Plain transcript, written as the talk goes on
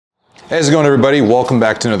Hey, how's it going, everybody? Welcome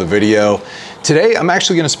back to another video. Today, I'm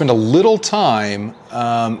actually going to spend a little time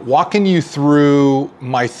walking you through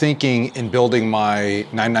my thinking in building my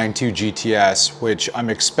 992 GTS, which I'm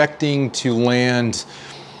expecting to land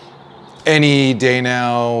any day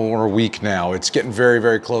now or a week now. It's getting very,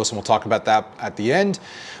 very close, and we'll talk about that at the end.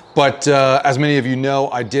 But as many of you know,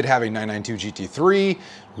 I did have a 992 GT3,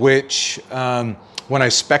 which when I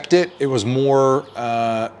spec'd it, it was more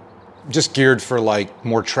just geared for like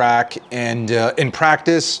more track, and in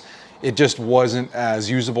practice it just wasn't as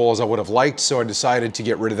usable as I would have liked, so I decided to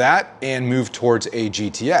get rid of that and move towards a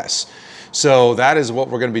GTS. So that is what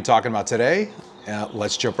we're going to be talking about today.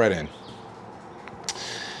 Let's jump right in.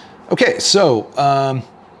 Okay, so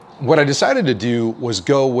what I decided to do was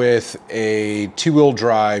go with a two-wheel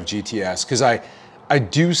drive GTS because I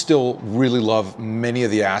do still really love many of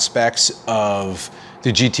the aspects of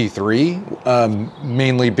the GT3,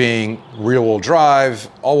 mainly being rear-wheel drive.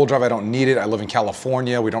 All-wheel drive, I don't need it. I live in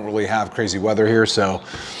California. We don't really have crazy weather here, so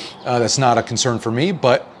that's not a concern for me.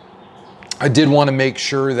 But I did want to make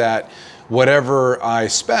sure that whatever I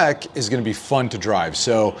spec is going to be fun to drive.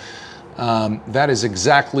 So that is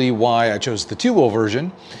exactly why I chose the two-wheel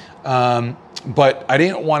version. But I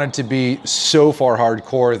didn't want it to be so far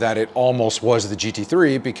hardcore that it almost was the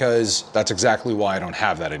GT3, because that's exactly why I don't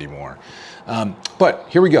have that anymore. But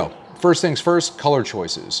here we go. First things first, color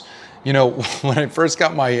choices. You know, when I first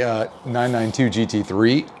got my 992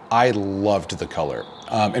 GT3, I loved the color.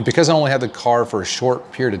 And because I only had the car for a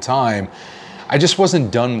short period of time, I just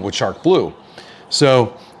wasn't done with shark blue.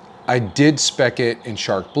 So I did spec it in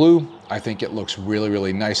shark blue. I think it looks really,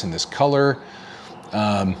 really nice in this color.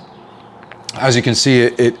 As you can see,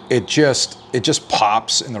 it just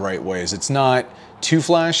pops in the right ways. It's not too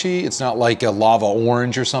flashy. It's not like a lava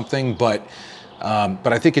orange or something, but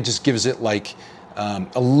I think it just gives it like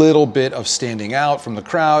a little bit of standing out from the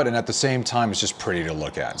crowd, and at the same time, it's just pretty to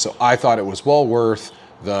look at. So I thought it was well worth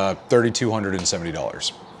the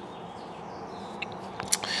 $3,270.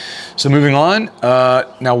 So moving on,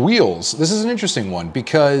 now wheels. This is an interesting one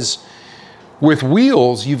because with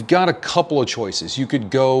wheels, you've got a couple of choices. You could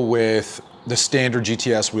go with the standard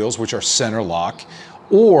GTS wheels, which are center lock,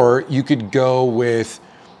 or you could go with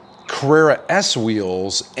Carrera S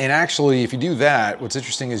wheels. And actually, if you do that, what's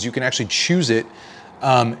interesting is you can actually choose it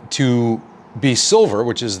to be silver,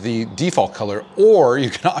 which is the default color, or you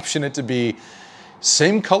can option it to be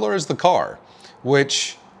same color as the car,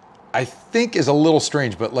 which I think is a little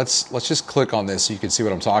strange, but let's just click on this so you can see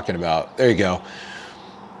what I'm talking about. There you go.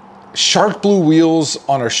 Shark blue wheels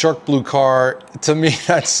on a shark blue car, to me,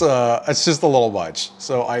 that's just a little much.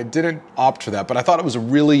 So I didn't opt for that, but I thought it was a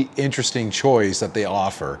really interesting choice that they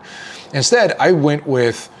offer. Instead, I went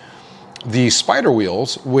with the Spider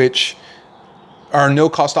wheels, which are no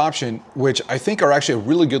cost option, which I think are actually a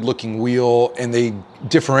really good looking wheel, and they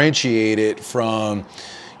differentiate it from, you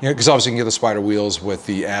know, because obviously you can get the Spider wheels with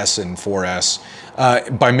the S and 4S,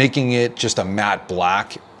 by making it just a matte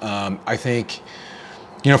black. I think,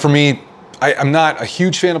 you know, for me, I'm not a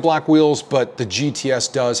huge fan of black wheels, but the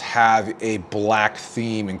GTS does have a black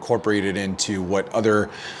theme incorporated into what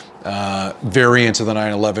other variants of the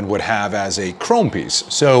 911 would have as a chrome piece.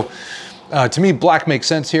 So to me, black makes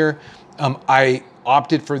sense here. I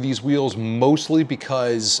opted for these wheels mostly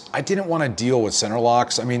because I didn't want to deal with center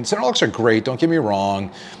locks. I mean, center locks are great, don't get me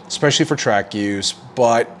wrong, especially for track use.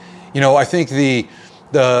 But, you know, I think the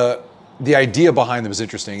idea behind them is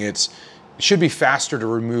interesting. It should be faster to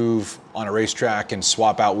remove on a racetrack and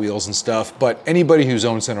swap out wheels and stuff, but anybody who's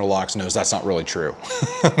owned center locks knows that's not really true.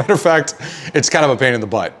 Matter of fact, it's kind of a pain in the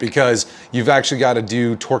butt because you've actually got to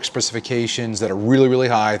do torque specifications that are really, really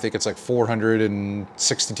high. I think it's like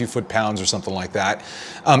 462 foot-pounds or something like that.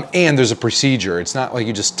 And there's a procedure. It's not like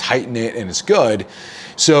you just tighten it and it's good.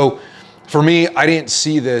 So for me, I didn't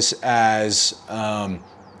see this as,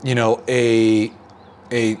 you know, a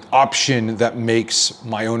option that makes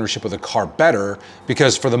my ownership of the car better,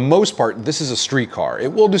 because for the most part, this is a street car.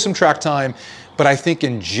 It will do some track time, but I think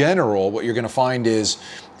in general, what you're gonna find is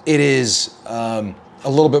it is a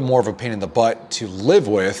little bit more of a pain in the butt to live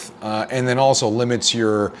with, and then also limits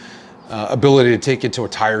your ability to take it to a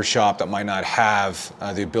tire shop that might not have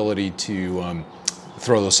the ability to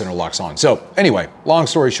throw those center locks on. So anyway, long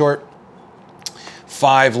story short,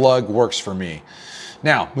 5 lug works for me.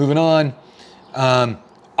 Now, moving on.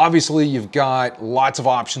 Obviously, you've got lots of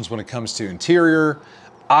options when it comes to interior.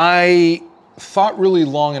 I thought really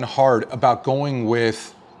long and hard about going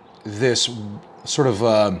with this sort of,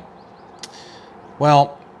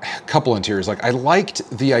 well, a couple interiors. Like, I liked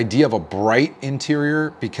the idea of a bright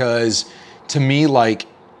interior because to me, like,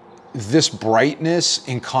 this brightness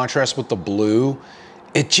in contrast with the blue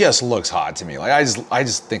it just looks hot to me. Like I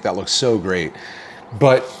just think that looks so great.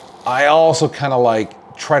 But I also kind of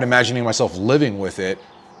like tried imagining myself living with it.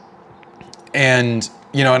 And,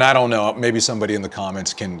 you know, and I don't know, maybe somebody in the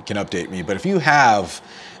comments can update me, but if you have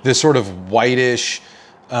this sort of whitish,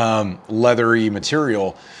 leathery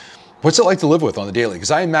material, what's it like to live with on the daily?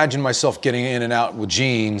 Because I imagine myself getting in and out with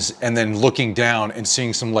jeans and then looking down and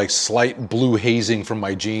seeing some like slight blue hazing from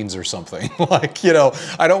my jeans or something. Like, you know,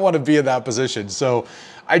 I don't want to be in that position. So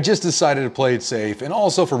I just decided to play it safe. And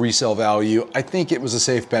also for resale value, I think it was a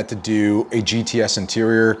safe bet to do a GTS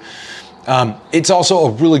interior. It's also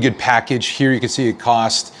a really good package. Here you can see it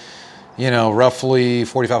cost, you know, roughly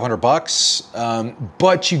 4,500 bucks.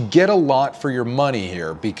 But you get a lot for your money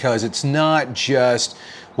here because it's not just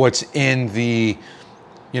what's in the,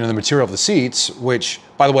 you know, the material of the seats, which,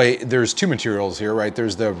 by the way, there's two materials here, right?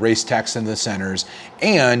 There's the race text in the centers,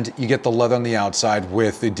 and you get the leather on the outside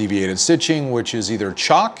with the deviated stitching, which is either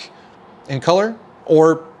chalk in color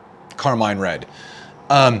or carmine red.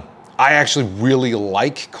 I actually really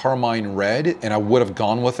like carmine red, and I would have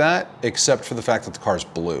gone with that, except for the fact that the car's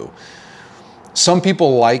blue. Some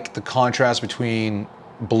people like the contrast between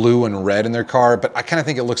blue and red in their car, but I kind of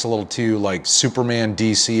think it looks a little too like Superman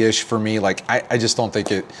DC-ish for me. Like I just don't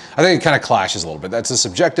think it, I think it kind of clashes a little bit. That's a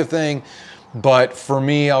subjective thing, but for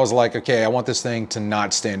me, I was like, okay, I want this thing to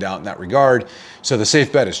not stand out in that regard. So the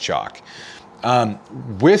safe bet is chalk.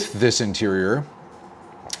 With this interior,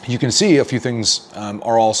 you can see a few things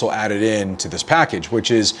are also added in to this package,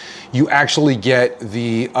 which is you actually get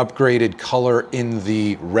the upgraded color in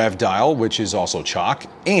the rev dial, which is also chalk,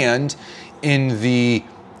 and in the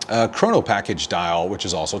chrono package dial, which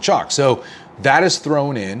is also chalk. So that is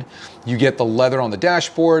thrown in. You get the leather on the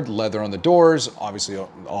dashboard, leather on the doors, obviously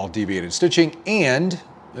all deviated stitching, and,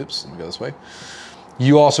 oops, let me go this way.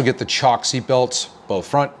 You also get the chalk seat belts, both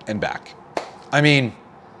front and back. I mean,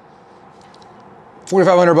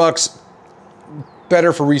 4,500 bucks,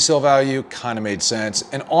 better for resale value, kind of made sense.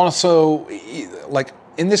 And also, like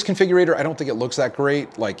in this configurator, I don't think it looks that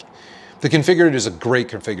great. Like the configurator is a great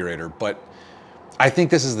configurator, but I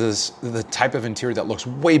think this is the type of interior that looks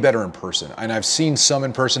way better in person. And I've seen some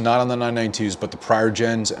in person, not on the 992s, but the prior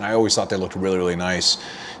gens, and I always thought they looked really, really nice.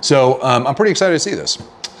 So I'm pretty excited to see this.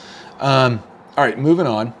 All right, moving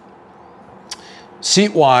on.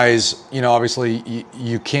 Seat-wise, you know, obviously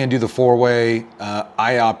you can do the 4-way.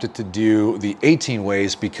 I opted to do the 18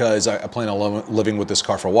 ways because I plan on living with this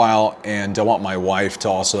car for a while, and I want my wife to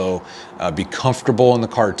also be comfortable in the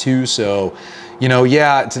car too. So, you know,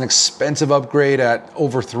 yeah, it's an expensive upgrade at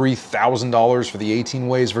over $3,000 for the 18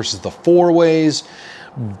 ways versus the 4 ways.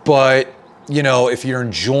 But, you know, if you're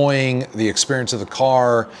enjoying the experience of the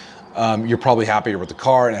car, you're probably happier with the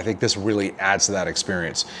car, and I think this really adds to that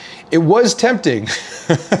experience. It was tempting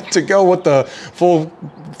to go with the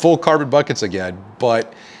full carbon buckets again,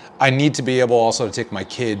 but I need to be able also to take my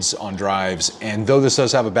kids on drives, and though this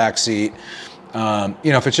does have a back seat, you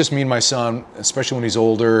know, if it's just me and my son, especially when he's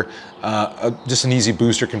older, just an easy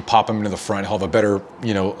booster can pop him into the front. He'll have a better,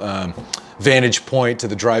 you know, vantage point to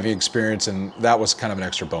the driving experience, and that was kind of an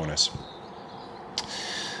extra bonus.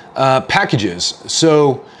 Packages.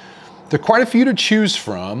 So there are quite a few to choose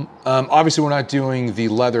from. Obviously, we're not doing the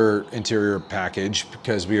leather interior package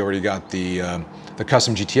because we already got the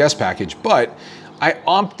custom GTS package, but I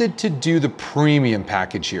opted to do the premium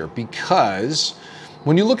package here because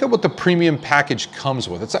when you look at what the premium package comes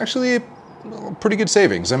with, it's actually a pretty good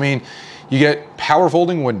savings. I mean, you get power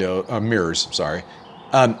folding mirrors, sorry.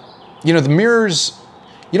 You know, the mirrors,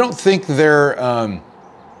 you don't think they're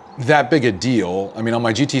that big a deal. I mean, on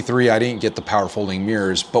my GT3, I didn't get the power folding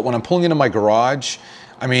mirrors, but when I'm pulling into my garage,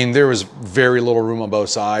 I mean, there was very little room on both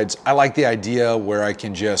sides. I like the idea where I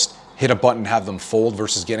can just hit a button and have them fold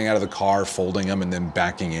versus getting out of the car, folding them, and then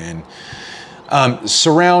backing in.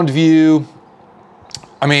 Surround view,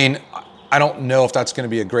 I mean, I don't know if that's gonna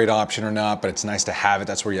be a great option or not, but it's nice to have it.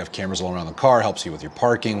 That's where you have cameras all around the car, helps you with your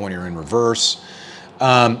parking when you're in reverse.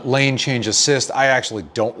 Lane change assist, I actually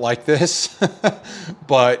don't like this,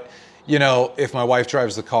 but you know, if my wife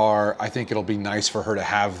drives the car, I think it'll be nice for her to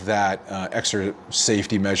have that extra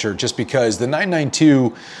safety measure, just because the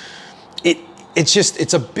 992,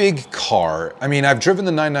 it's a big car. I mean, I've driven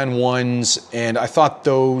the 991s and I thought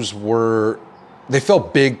they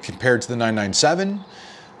felt big compared to the 997,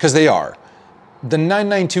 because they are. The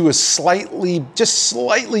 992 is just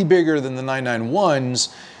slightly bigger than the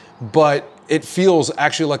 991s, but it feels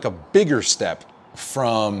actually like a bigger step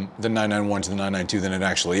from the 991 to the 992 than it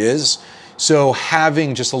actually is. So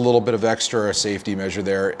having just a little bit of extra safety measure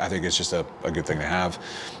there, I think it's just a good thing to have.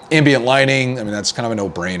 Ambient lighting, I mean, that's kind of a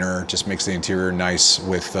no-brainer. Just makes the interior nice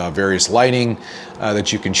with various lighting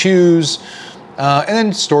that you can choose. And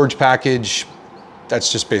then storage package,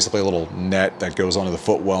 that's just basically a little net that goes onto the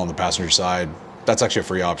footwell on the passenger side. That's actually a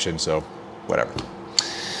free option, so whatever.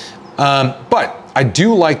 But I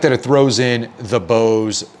do like that it throws in the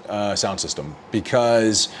Bose sound system,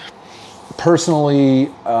 because personally,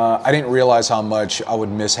 I didn't realize how much I would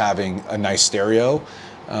miss having a nice stereo.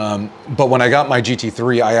 But when I got my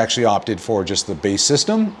GT3, I actually opted for just the bass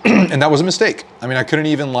system, and that was a mistake. I mean, I couldn't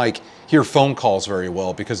even like hear phone calls very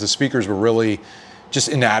well because the speakers were really just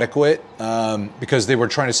inadequate because they were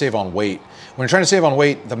trying to save on weight. When you're trying to save on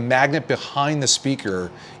weight, the magnet behind the speaker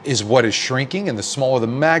is what is shrinking, and the smaller the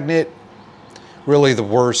magnet, really the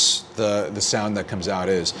worse the sound that comes out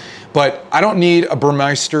is. But I don't need a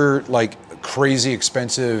Burmeister like crazy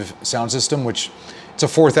expensive sound system, which it's a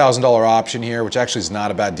 $4,000 option here, which actually is not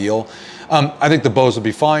a bad deal. I think the Bose would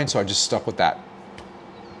be fine, so I just stuck with that.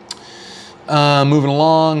 Moving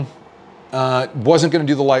along, wasn't gonna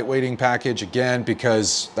do the lightweighting package again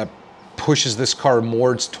because that pushes this car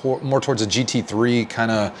more towards a GT3 kind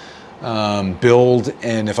of build,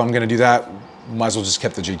 and if I'm gonna do that, might as well just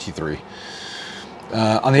keep the GT3.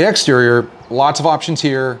 On the exterior, lots of options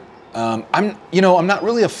here. I'm not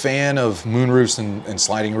really a fan of moonroofs and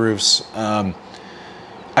sliding roofs.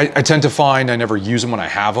 I tend to find I never use them when I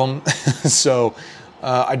have them. So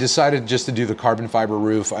I decided just to do the carbon fiber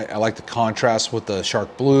roof. I like the contrast with the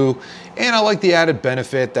shark blue, and I like the added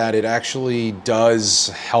benefit that it actually does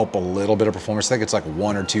help a little bit of performance. I think it's like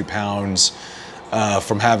 1 or 2 pounds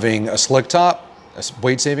from having a slick top,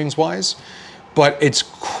 weight savings wise, but it's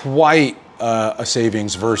quite a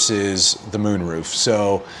savings versus the moonroof.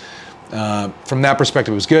 So from that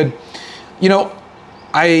perspective, it was good. You know,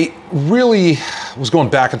 I really was going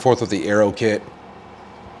back and forth with the aero kit.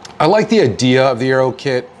 I like the idea of the aero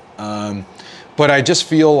kit, but I just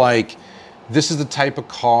feel like this is the type of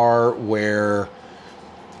car where,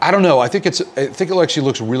 I don't know, I think it actually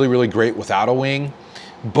looks really, really great without a wing,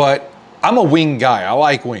 but I'm a wing guy. I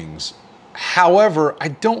like wings. However, I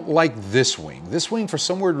don't like this wing. This wing, for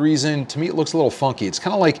some weird reason, to me, it looks a little funky. It's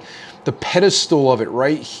kind of like the pedestal of it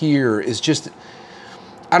right here is just,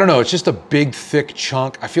 I don't know, it's just a big, thick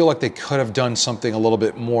chunk. I feel like they could have done something a little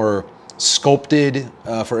bit more sculpted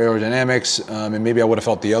for aerodynamics, and maybe I would have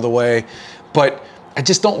felt the other way. But I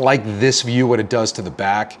just don't like this view, what it does to the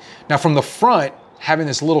back. Now, from the front, having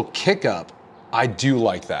this little kick up, I do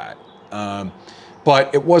like that.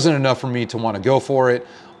 But it wasn't enough for me to want to go for it.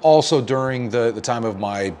 Also, during the time of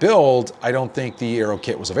my build, I don't think the aero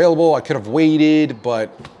kit was available. I could have waited,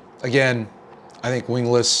 but again, I think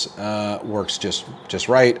wingless works just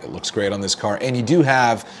right. It looks great on this car. And you do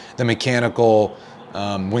have the mechanical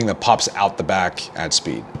wing that pops out the back at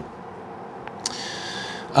speed.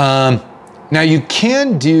 Now you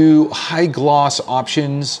can do high gloss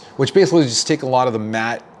options, which basically just take a lot of the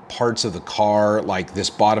matte parts of the car, like this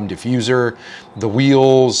bottom diffuser, the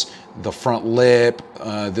wheels, the front lip,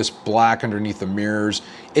 this black underneath the mirrors.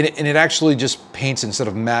 And it actually just paints, instead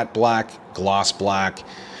of matte black, gloss black.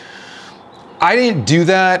 I didn't do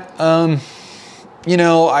that. You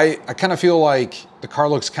know, I kind of feel like the car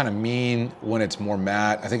looks kind of mean when it's more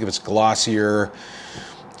matte. I think if it's glossier,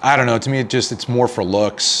 I don't know, to me it's more for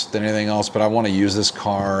looks than anything else, but I want to use this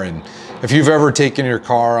car. And if you've ever taken your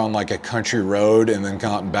car on like a country road and then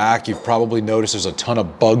gotten back, you've probably noticed there's a ton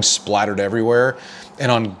of bugs splattered everywhere.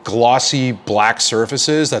 And on glossy black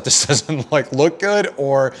surfaces, that just doesn't like look good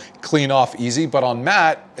or clean off easy. But on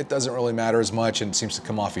matte, it doesn't really matter as much and it seems to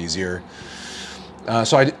come off easier.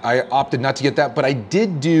 So I opted not to get that, but I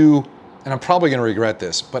did do, and I'm probably gonna regret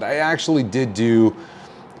this, but I actually did do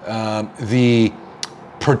the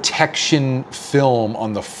protection film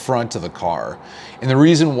on the front of the car. And the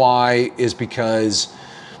reason why is because,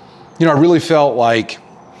 you know, I really felt like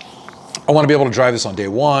I want to be able to drive this on day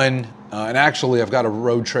one. And actually, I've got a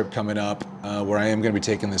road trip coming up where I am going to be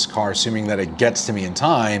taking this car, assuming that it gets to me in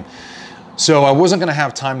time. So I wasn't going to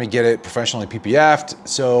have time to get it professionally PPF'd.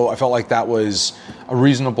 So I felt like that was a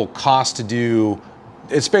reasonable cost to do.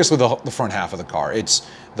 It's basically the front half of the car. It's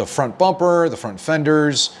the front bumper, the front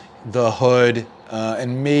fenders, the hood,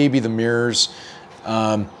 and maybe the mirrors.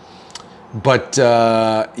 Yeah,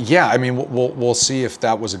 I mean, we'll see if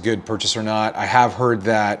that was a good purchase or not. I have heard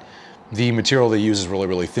that the material they use is really,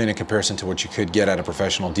 really thin in comparison to what you could get at a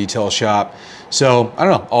professional detail shop. So I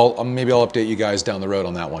don't know, maybe I'll update you guys down the road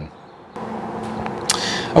on that one.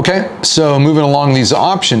 Okay, so moving along these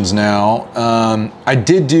options now, I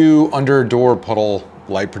did do under door puddle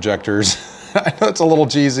light projectors. I know it's a little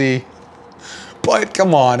cheesy, But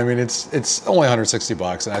come on, I mean, it's only 160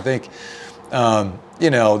 bucks, and I think, you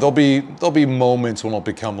know, there'll be moments when it'll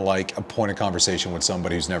become like a point of conversation with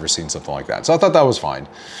somebody who's never seen something like that. So I thought that was fine.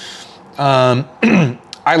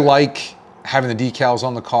 I like having the decals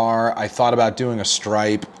on the car. I thought about doing a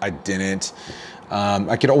stripe. I didn't.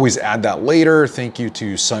 I could always add that later. Thank you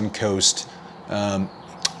to Suncoast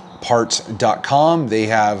Parts.com. They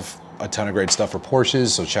have a ton of great stuff for Porsches,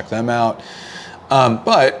 so check them out.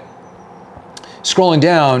 But scrolling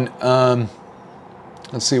down,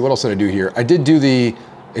 let's see, what else did I do here? I did do the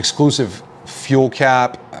exclusive fuel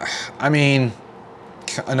cap. I mean,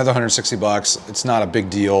 another 160 bucks. It's not a big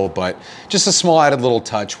deal, but just a small added little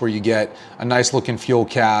touch where you get a nice looking fuel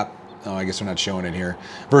cap. Oh, I guess we're not showing it here,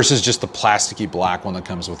 versus just the plasticky black one that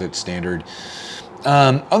comes with it standard.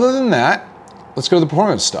 Other than that, let's go to the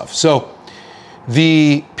performance stuff. So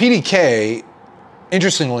the PDK,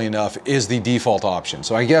 interestingly enough, is the default option.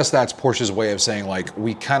 So I guess that's Porsche's way of saying, like,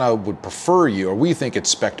 we kind of would prefer you, or we think it's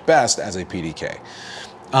spec'd best as a PDK.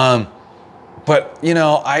 But, you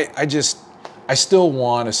know, I still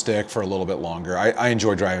want a stick for a little bit longer. I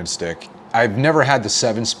enjoy driving stick. I've never had the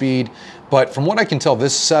 7-speed, but from what I can tell,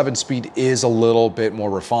 this 7-speed is a little bit more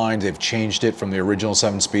refined. They've changed it from the original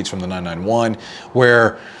 7 speeds from the 991,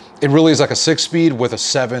 where it really is like a 6-speed with a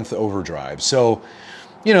 7th overdrive. So,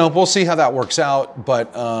 you know, we'll see how that works out,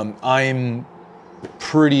 but I'm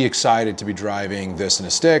pretty excited to be driving this in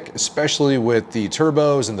a stick, especially with the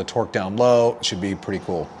turbos and the torque down low. It should be pretty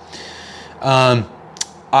cool.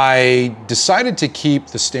 I decided to keep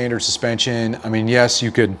the standard suspension. I mean, yes,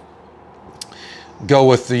 you could go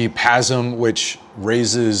with the PASM, which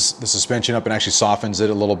raises the suspension up and actually softens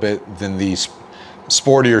it a little bit than the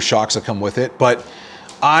sportier shocks that come with it. But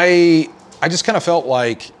I just kind of felt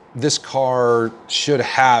like this car should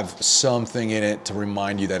have something in it to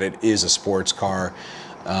remind you that it is a sports car.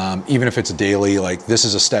 Even if it's a daily, like this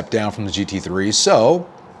is a step down from the GT3. So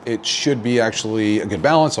it should be actually a good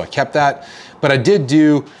balance. So I kept that. But I did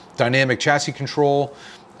do dynamic chassis control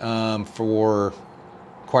for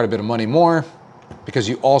quite a bit of money more, because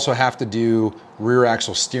you also have to do rear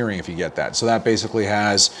axle steering if you get that. So that basically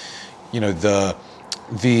has, you know,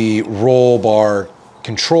 the roll bar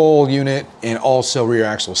control unit and also rear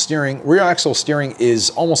axle steering. Rear axle steering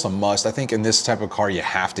is almost a must. I think in this type of car you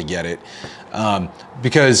have to get it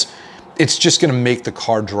because it's just going to make the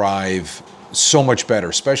car drive so much better,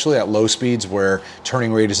 especially at low speeds where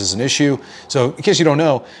turning radius is an issue. So in case you don't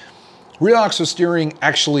know, rear axle steering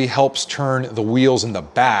actually helps turn the wheels in the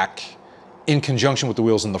back in conjunction with the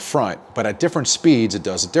wheels in the front, but at different speeds it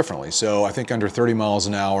does it differently. So I think under 30 miles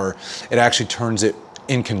an hour it actually turns it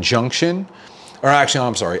in conjunction, or actually,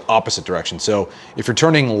 I'm sorry, opposite direction. So if you're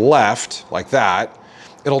turning left like that,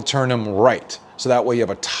 it'll turn them right. So that way you have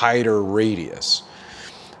a tighter radius.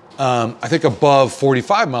 I think above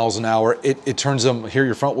 45 miles an hour, it turns them, here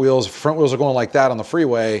your front wheels are going like that on the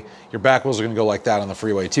freeway, your back wheels are gonna go like that on the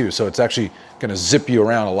freeway too. So it's actually gonna zip you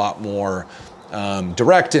around a lot more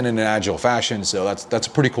direct and in an agile fashion. So that's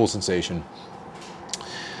a pretty cool sensation.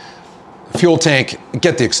 Fuel tank,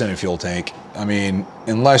 get the extended fuel tank. I mean,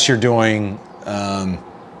 unless you're doing,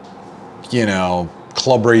 you know,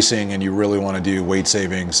 club racing and you really want to do weight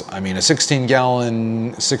savings. I mean, a 16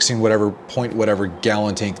 whatever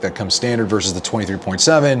gallon tank that comes standard versus the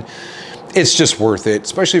 23.7, it's just worth it,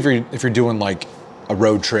 especially if you're doing like a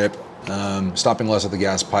road trip. Stopping less at the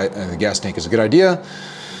gas tank is a good idea.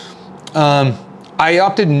 I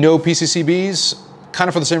opted no PCCBs, kind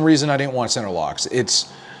of for the same reason I didn't want center locks.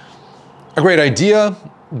 It's a great idea,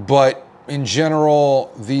 but in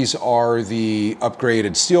general, these are the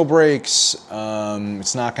upgraded steel brakes.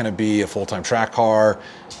 It's not going to be a full-time track car.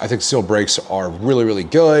 I think steel brakes are really, really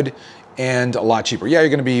good and a lot cheaper. Yeah, you're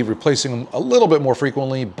going to be replacing them a little bit more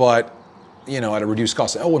frequently, but you know, at a reduced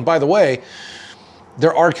cost. Oh, and by the way,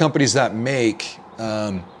 there are companies that make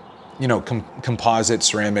you know, composite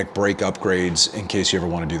ceramic brake upgrades in case you ever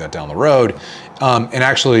want to do that down the road, and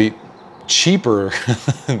actually cheaper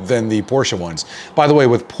than the Porsche ones. By the way,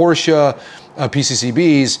 with Porsche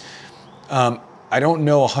PCCBs, I don't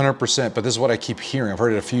know 100%, but this is what I keep hearing. I've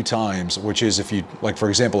heard it a few times, which is if you, like for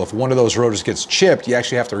example, if one of those rotors gets chipped, you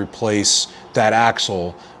actually have to replace that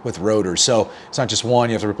axle with rotors. So it's not just one,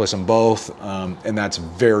 you have to replace them both, and that's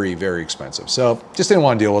very, very expensive. So just didn't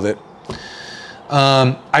want to deal with it.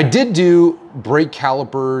 I did do brake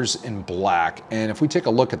calipers in black, and if we take a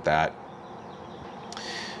look at that,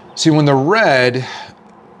 see when they're red,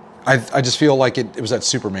 I just feel like it was that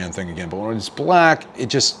Superman thing again, but when it's black, it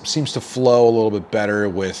just seems to flow a little bit better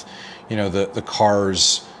with, you know, the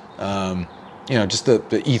car's, you know, just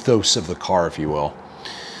the ethos of the car, if you will.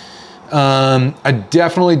 I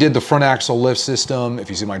definitely did the front axle lift system. If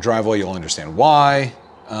you see my driveway, you'll understand why.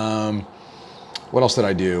 What else did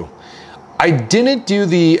I do? I didn't do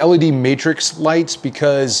the LED matrix lights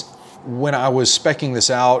because when I was speccing this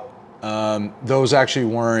out, those actually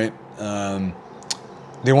weren't,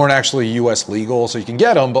 they weren't actually US legal. So you can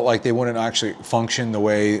get them, but like they wouldn't actually function the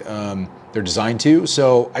way they're designed to.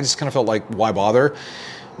 So I just kind of felt like, why bother?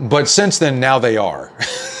 But since then, now they are.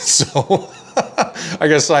 So I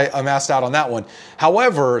guess I'm asked out on that one.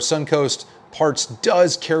 However, Suncoast Parts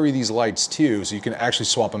does carry these lights too, so you can actually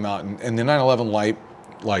swap them out. And the 911 light,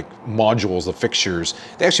 like modules, the fixtures,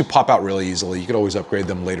 they actually pop out really easily. You could always upgrade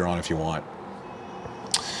them later on if you want.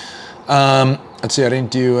 Let's see, I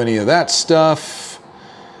didn't do any of that stuff.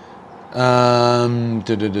 Didn't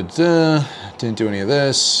do any of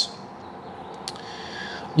this.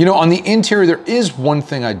 You know, on the interior, there is one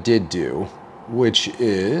thing I did do, which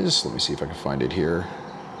is, let me see if I can find it here.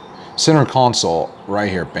 Center console, right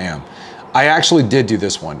here, bam. I actually did do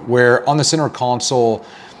this one, where on the center console,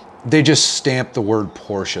 they just stamped the word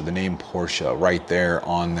Porsche, the name Porsche, right there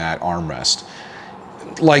on that armrest.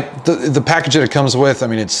 Like the package that it comes with, I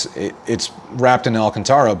mean, it's wrapped in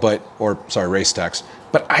Alcantara, race text.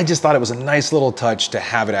 But I just thought it was a nice little touch to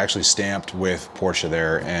have it actually stamped with Porsche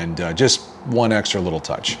there, and just one extra little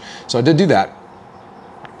touch. So I did do that.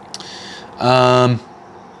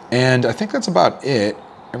 And I think that's about it.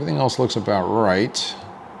 Everything else looks about right.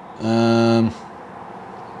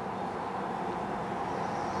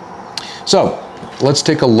 So let's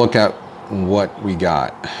take a look at what we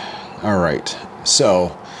got. All right,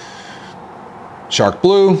 so Shark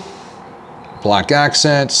Blue, black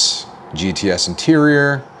accents, GTS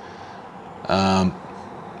interior,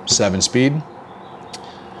 7-speed.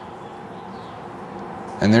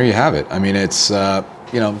 And there you have it. I mean, it's,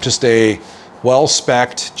 you know, just a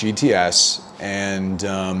well-spec'd GTS, and,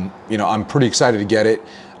 you know, I'm pretty excited to get it.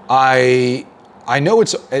 I know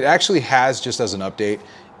it actually has, just as an update,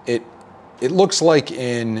 it looks like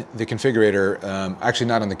in the configurator, actually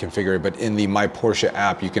not in the configurator, but in the My Porsche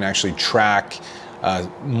app, you can actually track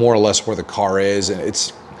more or less where the car is, and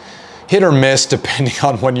it's hit or miss depending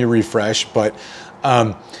on when you refresh, but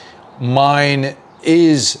mine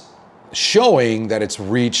is showing that it's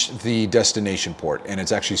reached the destination port, and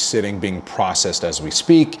it's actually sitting, being processed as we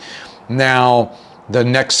speak. Now, the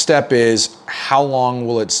next step is how long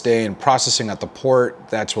will it stay in processing at the port?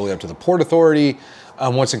 That's really up to the Port Authority.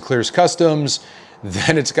 Once it clears customs,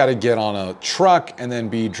 then it's got to get on a truck and then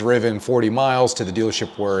be driven 40 miles to the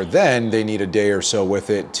dealership, where then they need a day or so with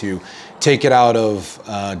it to take it out of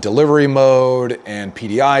delivery mode and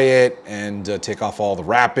PDI it and take off all the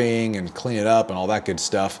wrapping and clean it up and all that good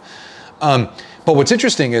stuff. But what's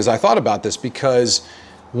interesting is I thought about this because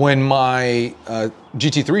when my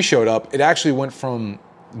GT3 showed up, it actually went from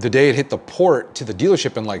the day it hit the port to the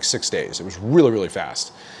dealership in like 6 days. It was really, really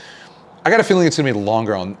fast. I got a feeling it's gonna be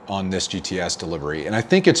longer on this GTS delivery. And I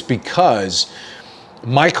think it's because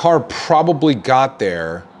my car probably got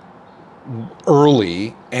there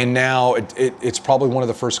early, and now it's probably one of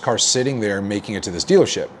the first cars sitting there making it to this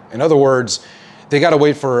dealership. In other words, they got to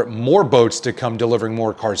wait for more boats to come delivering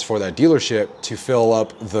more cars for that dealership to fill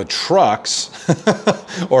up the trucks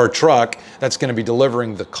or a truck that's going to be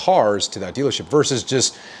delivering the cars to that dealership, versus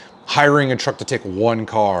just hiring a truck to take one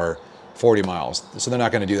car 40 miles. So they're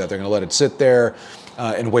not going to do that. They're going to let it sit there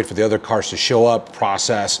and wait for the other cars to show up,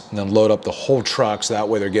 process, and then load up the whole truck, so that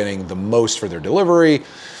way they're getting the most for their delivery.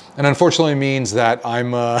 And unfortunately means that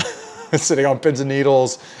I'm sitting on pins and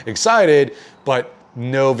needles, excited, but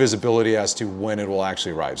no visibility as to when it will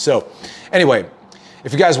actually arrive. So anyway,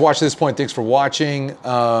 if you guys watch this point, thanks for watching.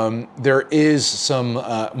 There is some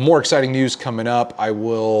more exciting news coming up. I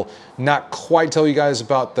will not quite tell you guys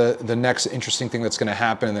about the next interesting thing that's gonna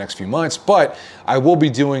happen in the next few months, but I will be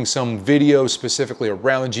doing some videos specifically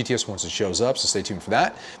around the GTS once it shows up, so stay tuned for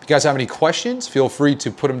that. If you guys have any questions, feel free to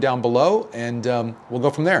put them down below, and we'll go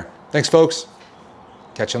from there. Thanks, folks.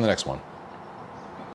 Catch you on the next one.